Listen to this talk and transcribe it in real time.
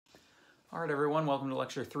All right, everyone, welcome to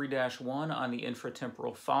Lecture 3-1 on the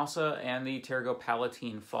infratemporal fossa and the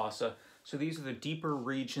Pterygopalatine fossa. So these are the deeper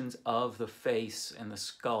regions of the face and the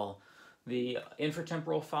skull. The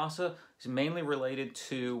infratemporal fossa is mainly related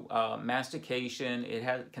to mastication.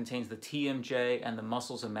 It contains the TMJ and the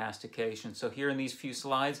muscles of mastication. So here in these few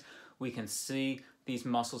slides, we can see these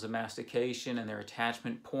muscles of mastication and their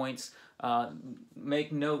attachment points.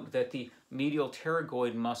 Make note that the medial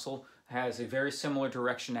pterygoid muscle has a very similar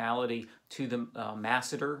directionality to the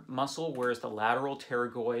masseter muscle, whereas the lateral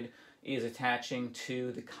pterygoid is attaching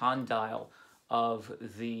to the condyle of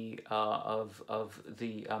the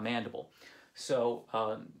mandible. So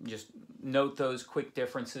just note those quick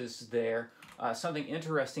differences there. Something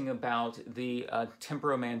interesting about the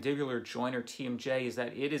temporomandibular joint, or TMJ, is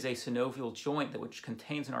that it is a synovial joint which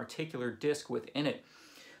contains an articular disc within it.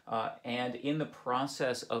 And in the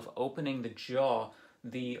process of opening the jaw,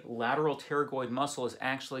 the lateral pterygoid muscle is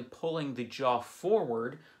actually pulling the jaw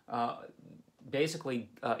forward, basically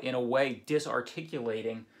in a way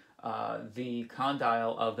disarticulating the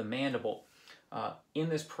condyle of the mandible. In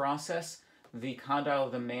this process, the condyle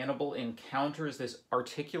of the mandible encounters this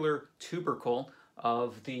articular tubercle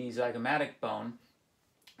of the zygomatic bone,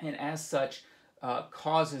 and as such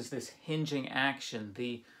causes this hinging action.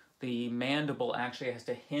 The mandible actually has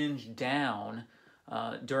to hinge down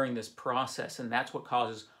during this process, and that's what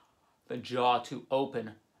causes the jaw to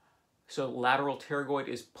open. So lateral pterygoid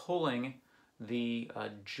is pulling the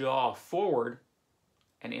jaw forward,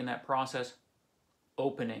 and in that process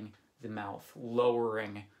opening the mouth,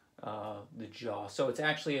 lowering the jaw. So it's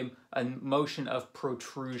actually a motion of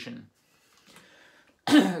protrusion.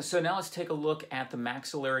 So now let's take a look at the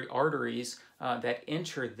maxillary arteries that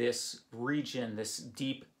enter this region, this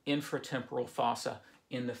deep infratemporal fossa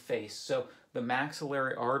in the face. So the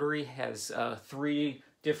maxillary artery has three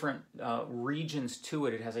different regions to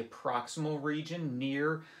it. It has a proximal region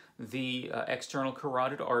near the external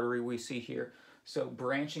carotid artery we see here. So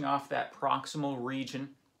branching off that proximal region,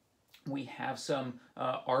 we have some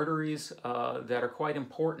arteries that are quite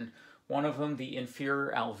important. One of them, the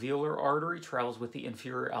inferior alveolar artery, travels with the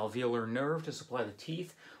inferior alveolar nerve to supply the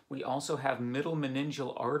teeth. We also have middle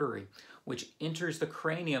meningeal artery, which enters the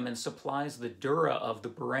cranium and supplies the dura of the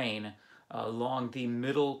brain along the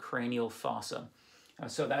middle cranial fossa.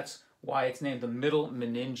 So that's why it's named the middle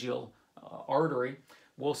meningeal artery.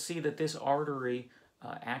 We'll see that this artery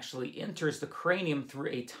actually enters the cranium through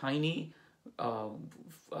a tiny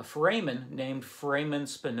foramen named foramen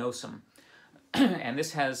spinosum. And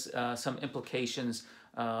this has some implications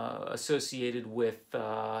associated with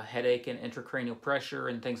headache and intracranial pressure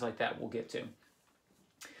and things like that we'll get to.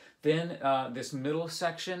 Then this middle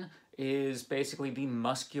section is basically the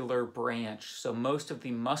muscular branch. So most of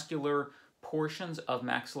the muscular portions of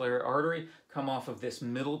maxillary artery come off of this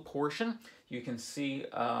middle portion. You can see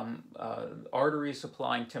arteries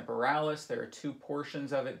supplying temporalis. There are two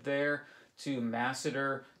portions of it there, to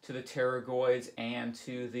masseter, to the pterygoids, and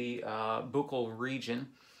to the buccal region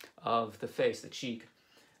of the face, the cheek.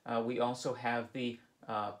 We also have the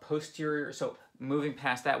posterior, so moving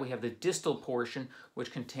past that, we have the distal portion,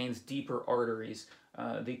 which contains deeper arteries.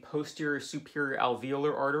 The posterior superior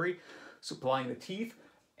alveolar artery supplying the teeth,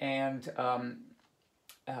 and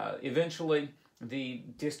eventually the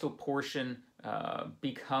distal portion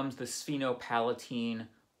becomes the sphenopalatine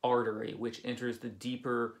artery, which enters the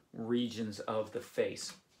deeper regions of the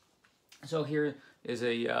face. So here is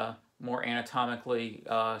a more anatomically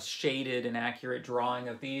shaded and accurate drawing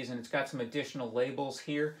of these, and it's got some additional labels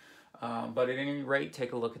here, but at any rate,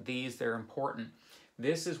 take a look at these. They're important.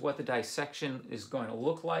 This is what the dissection is going to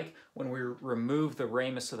look like when we remove the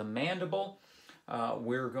ramus of the mandible.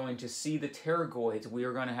 We're going to see the pterygoids. We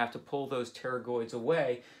are going to have to pull those pterygoids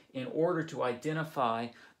away in order to identify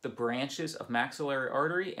the branches of maxillary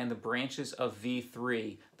artery and the branches of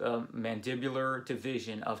V3, the mandibular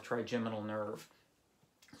division of trigeminal nerve.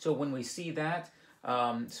 So when we see that,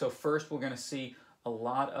 so first we're going to see a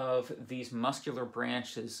lot of these muscular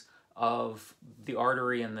branches of the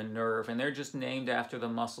artery and the nerve, and they're just named after the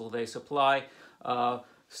muscle they supply.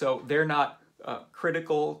 So they're not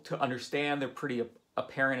critical to understand. They're pretty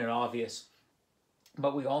apparent and obvious.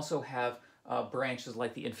 But we also have branches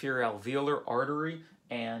like the inferior alveolar artery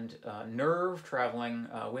and nerve traveling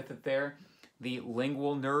with it there. The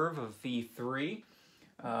lingual nerve of V3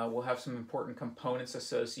 will have some important components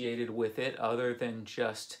associated with it other than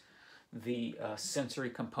just the sensory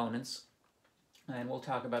components. And we'll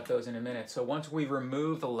talk about those in a minute. So once we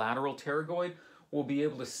remove the lateral pterygoid, we'll be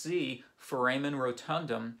able to see foramen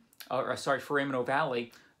rotundum, foramen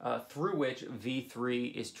ovale, through which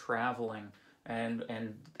V3 is traveling. And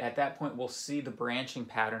at that point, we'll see the branching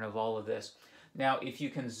pattern of all of this. Now, if you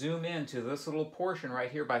can zoom into this little portion right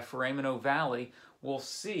here by foramen ovale, we'll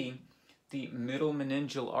see the middle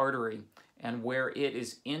meningeal artery and where it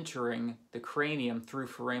is entering the cranium through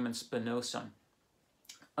foramen spinosum.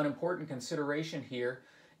 An important consideration here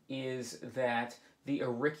is that the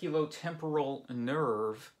auriculotemporal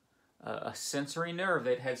nerve, a sensory nerve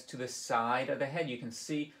that heads to the side of the head, you can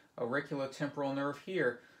see auriculotemporal nerve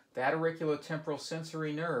here, that auriculotemporal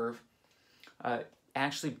sensory nerve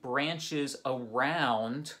actually branches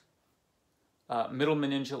around middle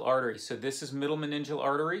meningeal artery. So this is middle meningeal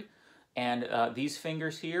artery, and these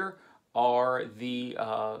fingers here are the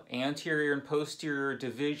anterior and posterior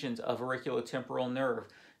divisions of auriculotemporal nerve.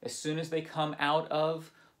 As soon as they come out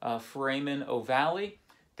of foramen ovale,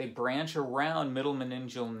 they branch around middle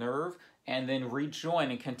meningeal nerve and then rejoin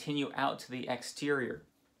and continue out to the exterior.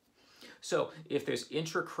 So if there's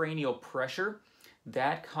intracranial pressure,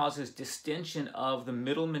 that causes distension of the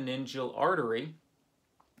middle meningeal artery,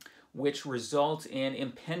 which results in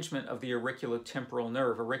impingement of the auriculotemporal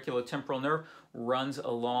nerve. Auriculotemporal nerve runs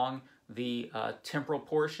along the temporal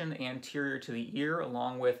portion anterior to the ear,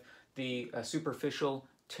 along with the superficial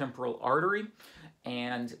temporal artery.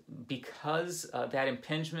 And because that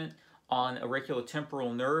impingement on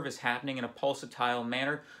auriculotemporal nerve is happening in a pulsatile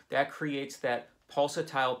manner, that creates that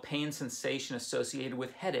pulsatile pain sensation associated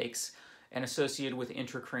with headaches and associated with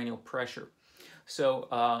intracranial pressure.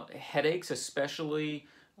 So headaches, especially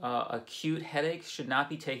acute headaches, should not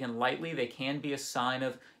be taken lightly. They can be a sign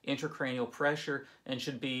of intracranial pressure and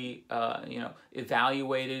should be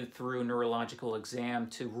evaluated through neurological exam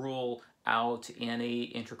to rule out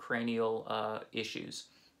any intracranial issues.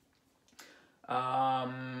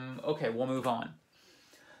 Okay, we'll move on.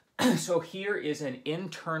 So here is an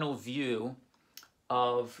internal view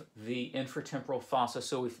of the infratemporal fossa.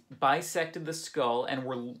 So we've bisected the skull and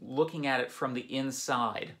we're looking at it from the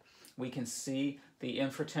inside. We can see the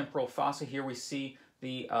infratemporal fossa here. We see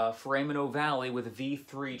the foramen ovale with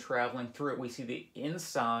V3 traveling through it. We see the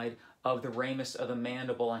inside of the ramus of the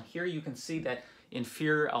mandible. And here you can see that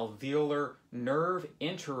inferior alveolar nerve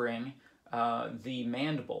entering the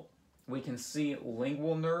mandible. We can see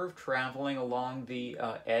lingual nerve traveling along the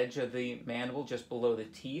edge of the mandible just below the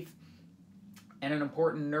teeth. And an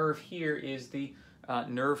important nerve here is the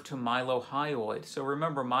nerve to mylohyoid. So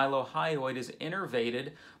remember, mylohyoid is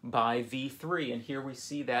innervated by V3, and here we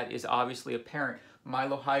see that is obviously apparent.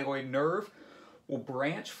 Mylohyoid nerve will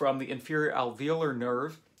branch from the inferior alveolar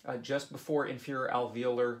nerve just before inferior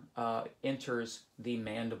alveolar enters the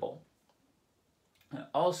mandible.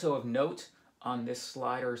 Also of note on this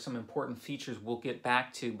slide are some important features we'll get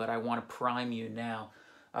back to, but I want to prime you now.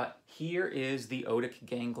 Here is the otic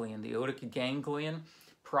ganglion. The otic ganglion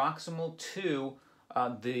proximal to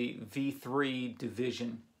the V3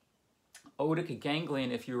 division. Otic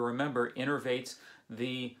ganglion, if you remember, innervates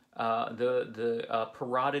the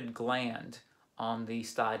parotid gland on the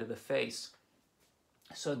side of the face.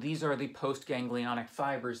 So these are the postganglionic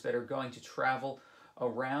fibers that are going to travel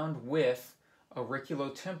around with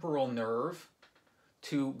auriculotemporal nerve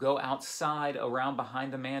to go outside around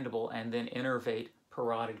behind the mandible and then innervate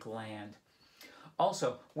parotid gland.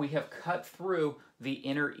 Also, we have cut through the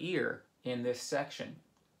inner ear in this section,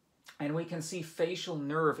 and we can see facial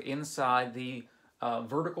nerve inside the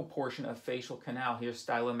vertical portion of facial canal. Here's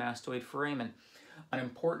stylomastoid foramen. An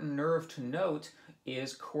important nerve to note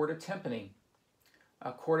is chorda tympani.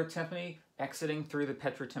 Chorda tympani exiting through the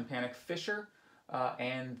petrotympanic fissure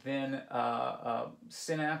and then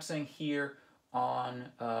synapsing here on,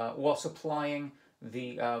 supplying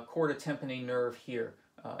the chorda tympani nerve here,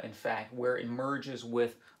 in fact, where it merges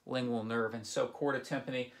with lingual nerve. And so chorda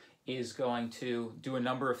tympani is going to do a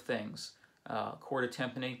number of things. Chorda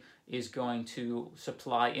tympani is going to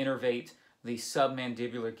supply, innervate the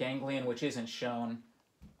submandibular ganglion, which isn't shown,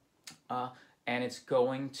 and it's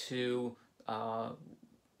going to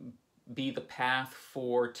be the path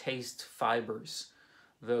for taste fibers,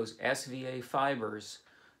 those SVA fibers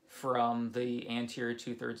from the anterior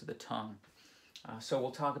two-thirds of the tongue. So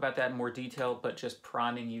we'll talk about that in more detail, but just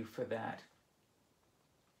priming you for that.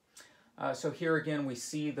 So here again we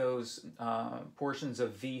see those portions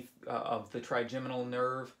of the trigeminal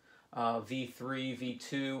nerve, V3,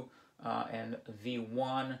 V2, and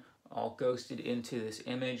V1, all ghosted into this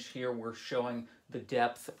image. Here we're showing the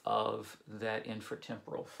depth of that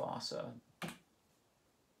infratemporal fossa.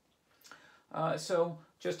 So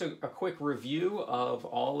just a quick review of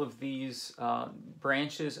all of these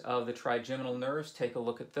branches of the trigeminal nerves. Take a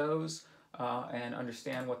look at those and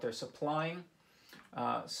understand what they're supplying.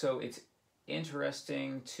 So it's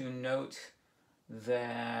interesting to note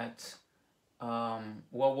that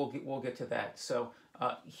well, we'll get to that. So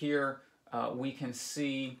here we can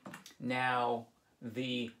see now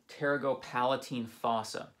the Pterygopalatine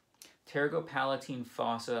fossa. Pterygopalatine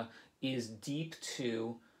fossa is deep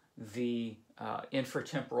to the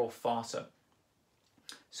infratemporal fossa.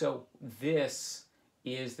 So this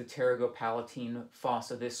is the Pterygopalatine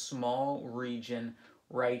fossa, this small region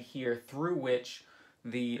right here through which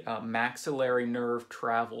the maxillary nerve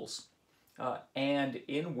travels and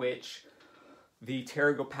in which the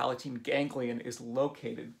Pterygopalatine ganglion is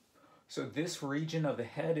located. So this region of the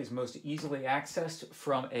head is most easily accessed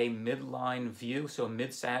from a midline view, so a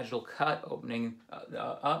mid-sagittal cut opening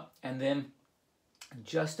up, and then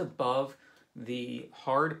just above the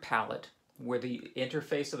hard palate, where the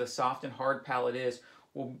interface of the soft and hard palate is,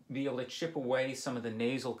 we'll be able to chip away some of the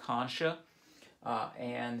nasal concha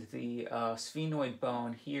and the sphenoid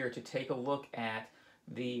bone here to take a look at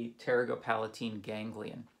the Pterygopalatine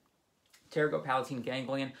ganglion. Pterygopalatine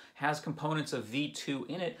ganglion has components of V2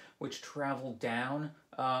 in it, which travel down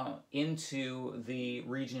into the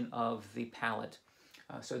region of the palate.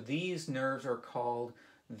 So these nerves are called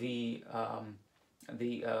the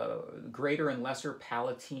greater and lesser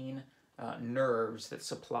palatine nerves that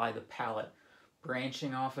supply the palate.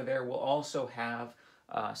 Branching off of there, we'll also have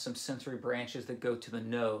some sensory branches that go to the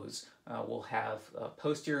nose. We'll have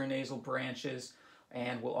posterior nasal branches,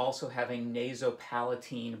 and we'll also have a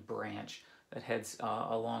nasopalatine branch that heads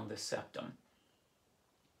along the septum.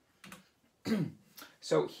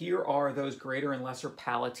 So here are those greater and lesser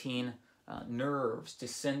palatine nerves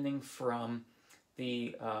descending from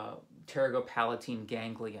the Pterygopalatine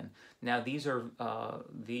ganglion. Now these are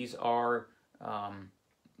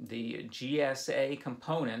the GSA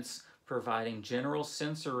components providing general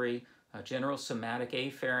sensory, general somatic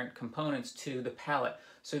afferent components to the palate.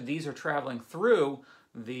 So these are traveling through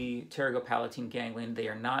the Pterygopalatine ganglion. They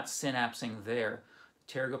are not synapsing there.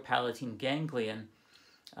 Pterygopalatine ganglion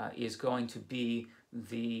is going to be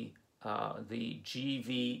the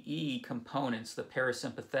GVE components, the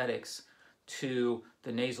parasympathetics, to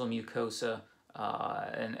the nasal mucosa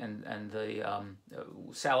and the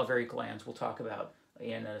salivary glands we'll talk about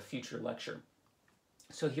in a future lecture.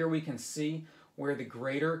 So here we can see where the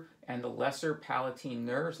greater and the lesser palatine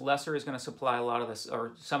nerves, lesser is going to supply a lot of this,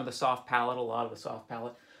 or some of the soft palate, a lot of the soft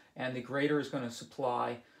palate, and the greater is going to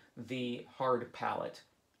supply the hard palate.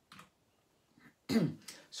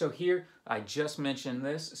 So here, I just mentioned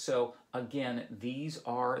this. So again, these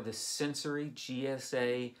are the sensory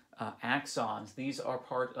GSA axons. These are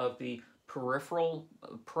part of the peripheral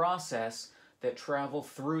process that travel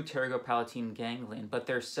through Pterygopalatine ganglion, but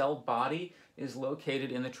their cell body is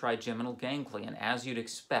located in the trigeminal ganglion, as you'd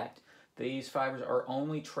expect. These fibers are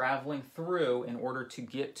only traveling through in order to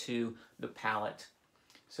get to the palate.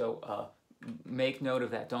 So make note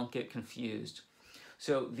of that, don't get confused.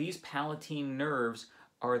 So these palatine nerves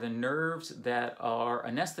are the nerves that are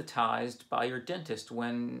anesthetized by your dentist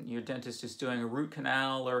when your dentist is doing a root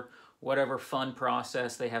canal or whatever fun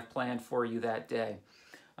process they have planned for you that day.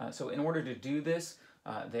 So in order to do this,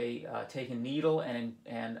 they take a needle and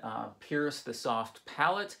pierce the soft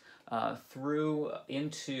palate through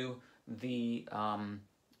into the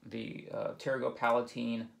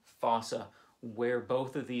Pterygopalatine fossa, where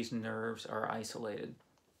both of these nerves are isolated.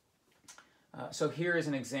 So here is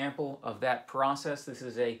an example of that process. This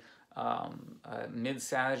is a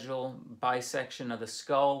mid-sagittal bisection of the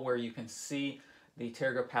skull where you can see the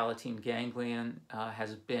Pterygopalatine ganglion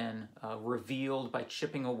has been revealed by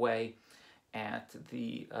chipping away at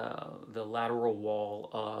the lateral wall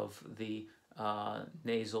of the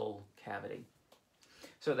nasal cavity.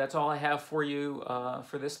 So that's all I have for you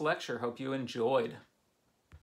for this lecture. Hope you enjoyed.